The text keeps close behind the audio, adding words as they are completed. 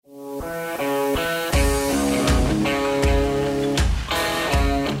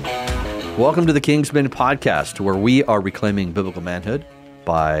Welcome to the Kingsmen podcast, where we are reclaiming biblical manhood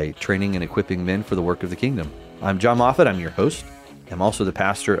by training and equipping men for the work of the kingdom. I'm John Moffat. I'm your host. I'm also the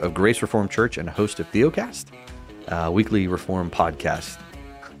pastor of Grace Reformed Church and host of Theocast, a weekly Reformed podcast.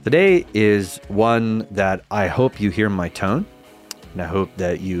 Today is one that I hope you hear my tone, and I hope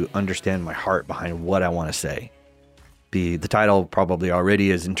that you understand my heart behind what I want to say. The title probably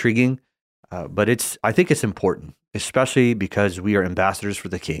already is intriguing, but I think it's important, especially because we are ambassadors for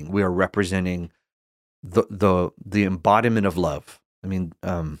the King. We are representing the embodiment of love. I mean,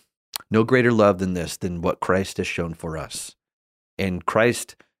 no greater love than this, than what Christ has shown for us. And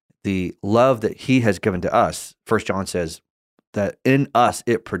Christ, the love that he has given to us, 1 John says that in us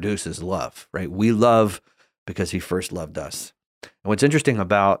it produces love, right? We love because he first loved us. And what's interesting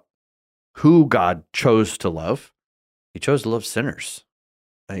about who God chose to love, he chose to love sinners.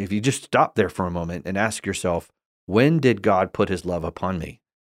 If you just stop there for a moment and ask yourself, when did God put his love upon me?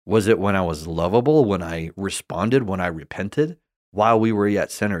 Was it when I was lovable, when I responded, when I repented? While we were yet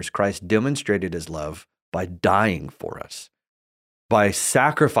sinners, Christ demonstrated his love by dying for us, by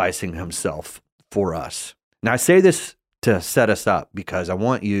sacrificing himself for us. Now, I say this to set us up because I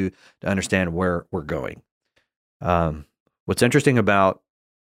want you to understand where we're going. What's interesting about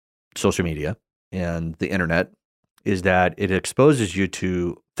social media and the internet is that it exposes you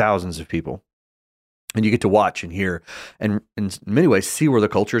to thousands of people, and you get to watch and hear and in many ways see where the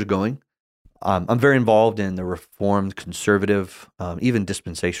culture is going. I'm very involved in the Reformed, conservative, even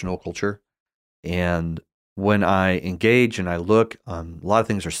dispensational culture. And when I engage and I look, a lot of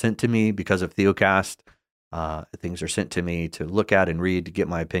things are sent to me because of Theocast. Things are sent to me to look at and read to get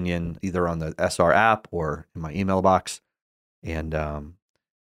my opinion, either on the SR app or in my email box. And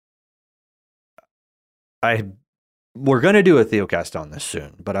we're going to do a Theocast on this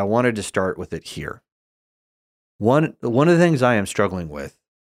soon, but I wanted to start with it here. One of the things I am struggling with,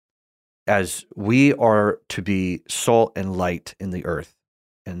 as we are to be salt and light in the earth,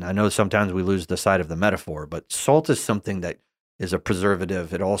 and I know sometimes we lose the sight of the metaphor, but salt is something that is a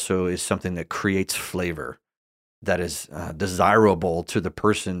preservative. It also is something that creates flavor that is desirable to the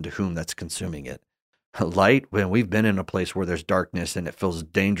person to whom that's consuming it. Light, when we've been in a place where there's darkness and it feels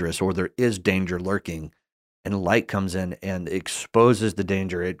dangerous, or there is danger lurking, and light comes in and exposes the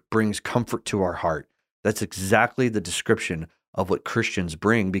danger, it brings comfort to our heart. That's exactly the description of what Christians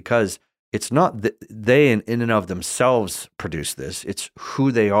bring, because it's not that they in and of themselves produce this. It's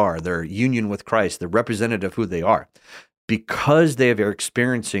who they are, their union with Christ, the representative of who they are. Because they are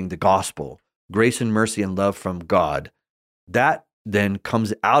experiencing the gospel, grace and mercy and love from God, that then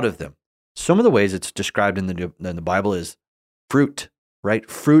comes out of them. Some of the ways it's described in the Bible is fruit, right?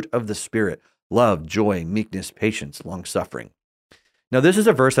 Fruit of the Spirit, love, joy, meekness, patience, long-suffering. Now, this is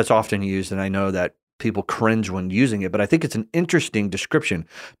a verse that's often used, and I know that people cringe when using it, but I think it's an interesting description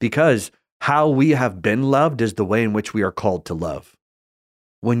because how we have been loved is the way in which we are called to love.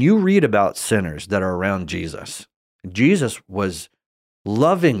 When you read about sinners that are around Jesus, Jesus was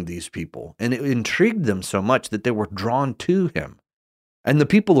loving these people, and it intrigued them so much that they were drawn to him. And the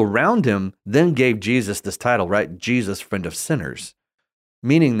people around him then gave Jesus this title, right? Jesus, friend of sinners,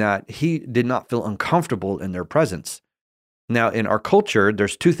 meaning that he did not feel uncomfortable in their presence. Now, in our culture,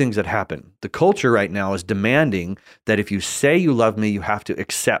 there's two things that happen. The culture right now is demanding that if you say you love me, you have to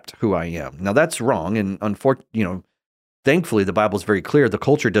accept who I am. Now, that's wrong, and thankfully, the Bible is very clear. The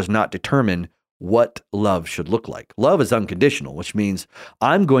culture does not determine what love should look like. Love is unconditional, which means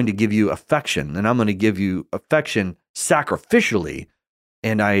I'm going to give you affection, and I'm going to give you affection sacrificially,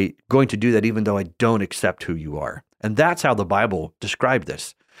 and I'm going to do that even though I don't accept who you are. And that's how the Bible described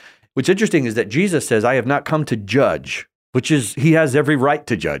this. What's interesting is that Jesus says, I have not come to judge, which is, he has every right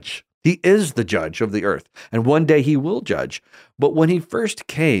to judge. He is the judge of the earth, and one day he will judge. But when he first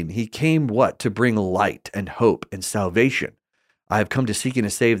came, he came what? To bring light and hope and salvation. I have come to seek and to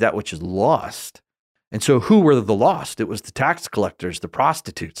save that which is lost. And so who were the lost? It was the tax collectors, the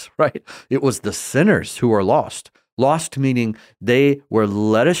prostitutes, right? It was the sinners who are lost. Lost meaning they were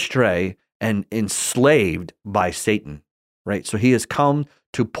led astray and enslaved by Satan, right? So he has come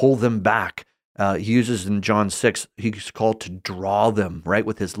to pull them back. He uses in John 6, he's called to draw them, right,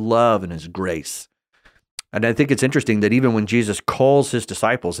 with his love and his grace. And I think it's interesting that even when Jesus calls his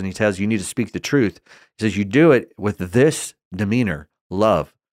disciples and he says, you need to speak the truth, he says, you do it with this demeanor,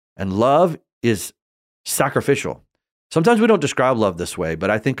 love. And love is sacrificial. Sometimes we don't describe love this way, but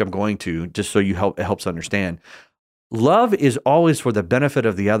I think I'm going to, just so it helps understand. Love is always for the benefit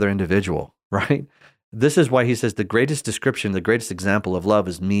of the other individual, right? This is why he says the greatest description, the greatest example of love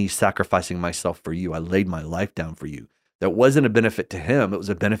is me sacrificing myself for you. I laid my life down for you. That wasn't a benefit to him. It was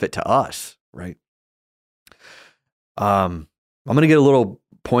a benefit to us, right? I'm going to get a little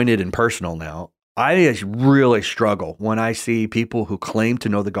pointed and personal now. I really struggle when I see people who claim to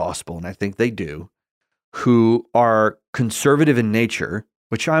know the gospel, and I think they do, who are conservative in nature,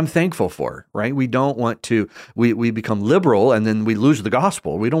 which I'm thankful for, right? We don't want to, we become liberal and then we lose the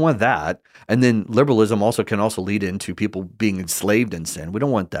gospel. We don't want that. And then liberalism can also lead into people being enslaved in sin. We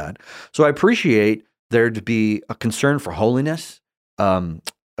don't want that. So I appreciate there to be a concern for holiness, a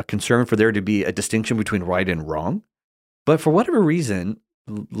concern for there to be a distinction between right and wrong. But for whatever reason,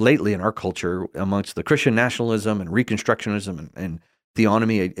 lately in our culture, amongst the Christian nationalism and Reconstructionism and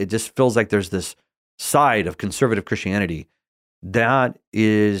theonomy, it just feels like there's this side of conservative Christianity that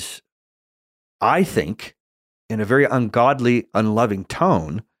is, I think, in a very ungodly, unloving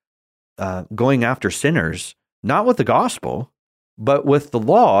tone, going after sinners, not with the gospel, but with the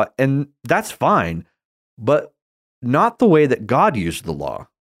law. And that's fine, but not the way that God used the law,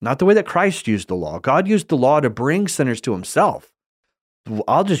 not the way that Christ used the law. God used the law to bring sinners to himself.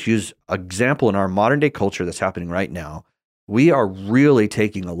 I'll just use an example in our modern day culture that's happening right now. We are really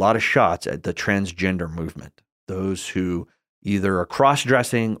taking a lot of shots at the transgender movement, those who either are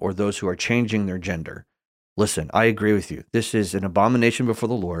cross-dressing or those who are changing their gender. Listen, I agree with you. This is an abomination before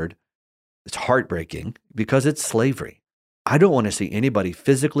the Lord. It's heartbreaking because it's slavery. I don't want to see anybody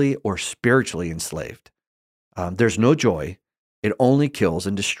physically or spiritually enslaved. There's no joy. It only kills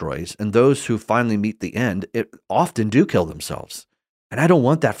and destroys. And those who finally meet the end, it often do kill themselves. And I don't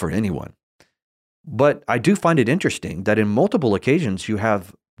want that for anyone. But I do find it interesting that in multiple occasions you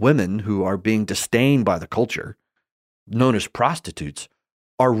have women who are being disdained by the culture, known as prostitutes,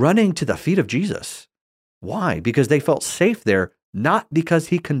 are running to the feet of Jesus. Why? Because they felt safe there, not because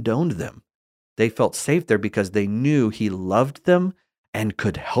he condoned them. They felt safe there because they knew he loved them and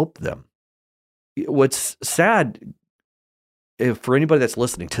could help them. What's sad, for anybody that's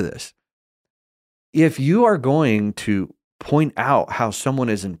listening to this, if you are going to point out how someone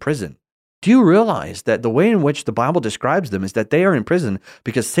is in prison, do you realize that the way in which the Bible describes them is that they are in prison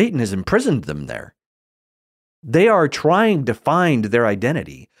because Satan has imprisoned them there? They are trying to find their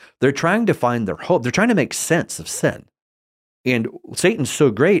identity. They're trying to find their hope. They're trying to make sense of sin. And Satan's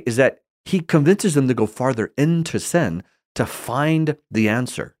so great is that he convinces them to go farther into sin to find the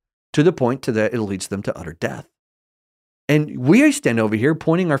answer, to the point to that it leads them to utter death. And we stand over here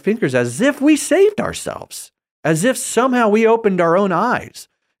pointing our fingers as if we saved ourselves, as if somehow we opened our own eyes,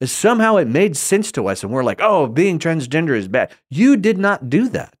 as somehow it made sense to us and we're like, oh, being transgender is bad. You did not do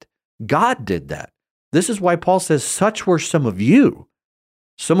that. God did that. This is why Paul says, such were some of you.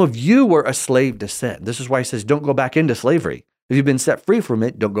 Some of you were a slave to sin. This is why he says, don't go back into slavery. If you've been set free from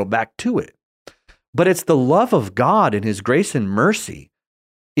it, don't go back to it. But it's the love of God and his grace and mercy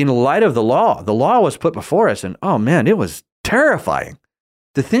in light of the law. The law was put before us, and oh man, it was terrifying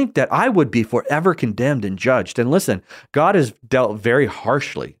to think that I would be forever condemned and judged. And listen, God has dealt very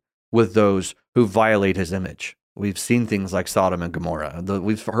harshly with those who violate his image. We've seen things like Sodom and Gomorrah.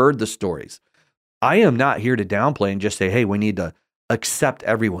 We've heard the stories. I am not here to downplay and just say, hey, we need to accept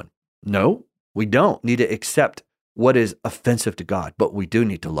everyone. No, we don't need to accept what is offensive to God, but we do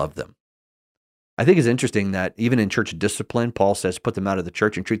need to love them. I think it's interesting that even in church discipline, Paul says, put them out of the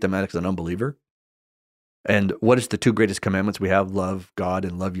church and treat them as an unbeliever. And what is the two greatest commandments we have? Love God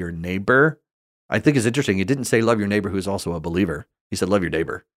and love your neighbor. I think it's interesting. He didn't say love your neighbor who's also a believer. He said love your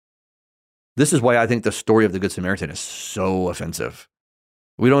neighbor. This is why I think the story of the Good Samaritan is so offensive.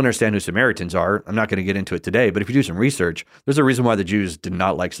 We don't understand who Samaritans are. I'm not going to get into it today, but if you do some research, there's a reason why the Jews did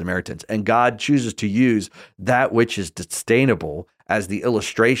not like Samaritans. And God chooses to use that which is disdainable as the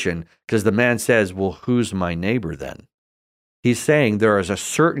illustration, because the man says, well, who's my neighbor then? He's saying there is a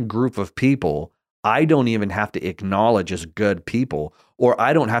certain group of people I don't even have to acknowledge as good people, or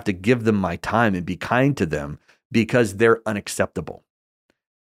I don't have to give them my time and be kind to them because they're unacceptable.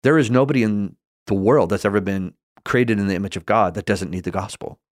 There is nobody in the world that's ever been created in the image of God that doesn't need the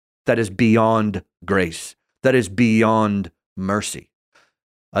gospel. That is beyond grace. That is beyond mercy.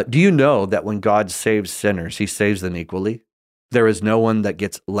 Do you know that when God saves sinners, he saves them equally? There is no one that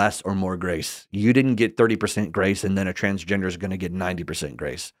gets less or more grace. You didn't get 30% grace and then a transgender is going to get 90%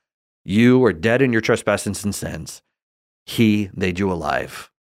 grace. You were dead in your trespasses and sins. He made you alive.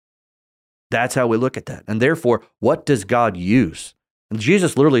 That's how we look at that. And therefore, what does God use? And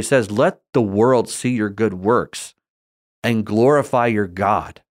Jesus literally says, let the world see your good works and glorify your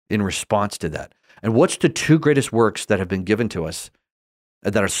God in response to that. And what's the two greatest works that have been given to us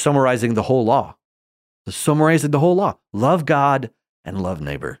that are summarizing the whole law? Summarizing the whole law. Love God and love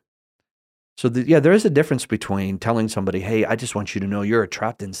neighbor. So there is a difference between telling somebody, hey, I just want you to know you're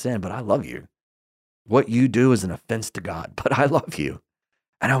trapped in sin, but I love you. What you do is an offense to God, but I love you.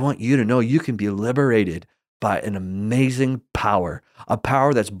 And I want you to know you can be liberated by an amazing power, a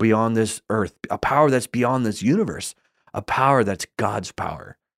power that's beyond this earth, a power that's beyond this universe, a power that's God's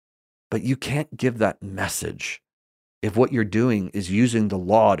power. But you can't give that message if what you're doing is using the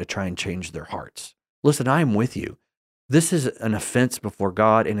law to try and change their hearts. Listen, I am with you. This is an offense before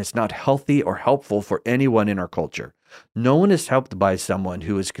God, and it's not healthy or helpful for anyone in our culture. No one is helped by someone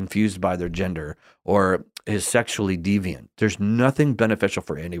who is confused by their gender or is sexually deviant. There's nothing beneficial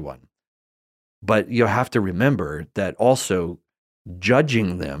for anyone. But you have to remember that also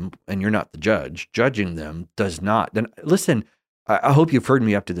judging them, and you're not the judge, judging them does not. Then listen, I hope you've heard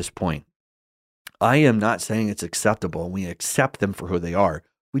me up to this point. I am not saying it's acceptable and we accept them for who they are.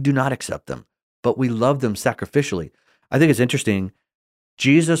 We do not accept them, but we love them sacrificially. I think it's interesting.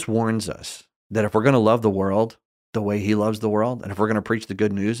 Jesus warns us that if we're going to love the world the way he loves the world, and if we're going to preach the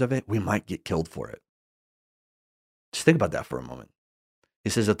good news of it, we might get killed for it. Just think about that for a moment. He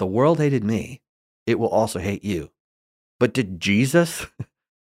says, if the world hated me, it will also hate you. But did Jesus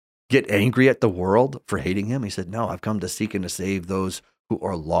get angry at the world for hating him? He said, no, I've come to seek and to save those who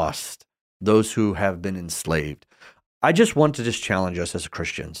are lost, those who have been enslaved. I just want to challenge us as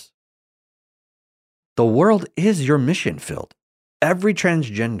Christians. The world is your mission field. Every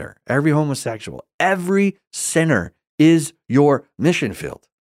transgender, every homosexual, every sinner is your mission field.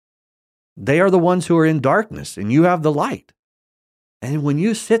 They are the ones who are in darkness and you have the light. And when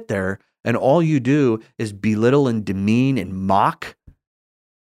you sit there and all you do is belittle and demean and mock,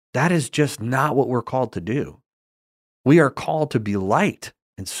 that is just not what we're called to do. We are called to be light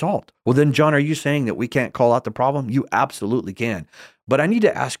and salt. Well, then, John, are you saying that we can't call out the problem? You absolutely can. But I need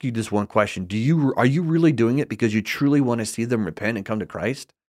to ask you this one question. Are you really doing it because you truly want to see them repent and come to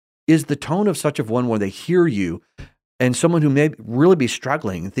Christ? Is the tone of such of one where they hear you and someone who may really be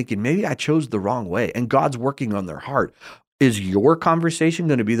struggling and thinking, maybe I chose the wrong way, and God's working on their heart, is your conversation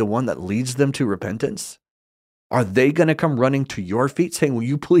going to be the one that leads them to repentance? Are they going to come running to your feet saying, will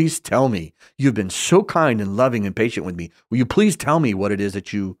you please tell me? You've been so kind and loving and patient with me. Will you please tell me what it is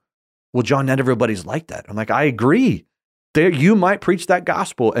that well, John, not everybody's like that. I'm like, I agree. You might preach that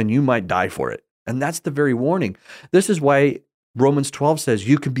gospel and you might die for it. And that's the very warning. This is why Romans 12 says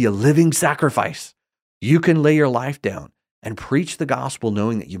you can be a living sacrifice. You can lay your life down and preach the gospel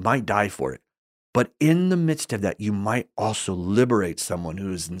knowing that you might die for it. But in the midst of that, you might also liberate someone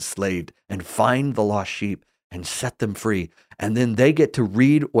who is enslaved and find the lost sheep and set them free. And then they get to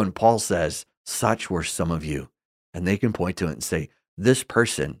read when Paul says, such were some of you. And they can point to it and say, this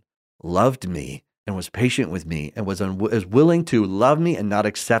person loved me and was patient with me and was willing to love me and not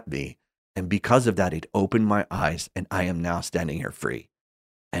accept me. And because of that, it opened my eyes and I am now standing here free.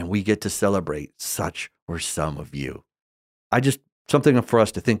 And we get to celebrate, such were some of you. Something for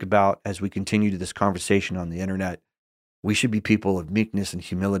us to think about as we continue to this conversation on the internet. We should be people of meekness and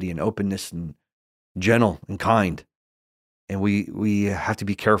humility and openness and gentle and kind. And we have to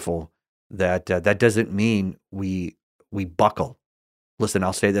be careful that that doesn't mean we buckle. Listen,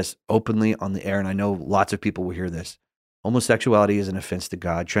 I'll say this openly on the air, and I know lots of people will hear this. Homosexuality is an offense to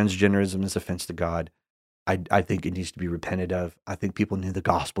God. Transgenderism is an offense to God. I think it needs to be repented of. I think people need the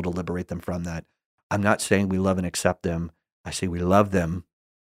gospel to liberate them from that. I'm not saying we love and accept them. I say we love them,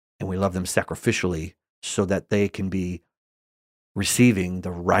 and we love them sacrificially so that they can be receiving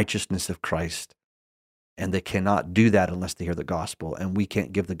the righteousness of Christ. And they cannot do that unless they hear the gospel. And we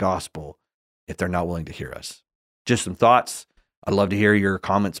can't give the gospel if they're not willing to hear us. Just some thoughts. I'd love to hear your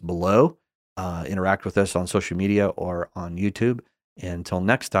comments below. Interact with us on social media or on YouTube. And until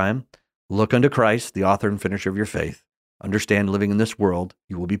next time, look unto Christ, the author and finisher of your faith. Understand living in this world,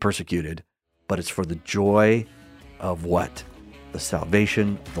 you will be persecuted, but it's for the joy of what? The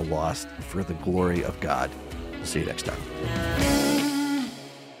salvation of the lost, for the glory of God. We'll see you next time.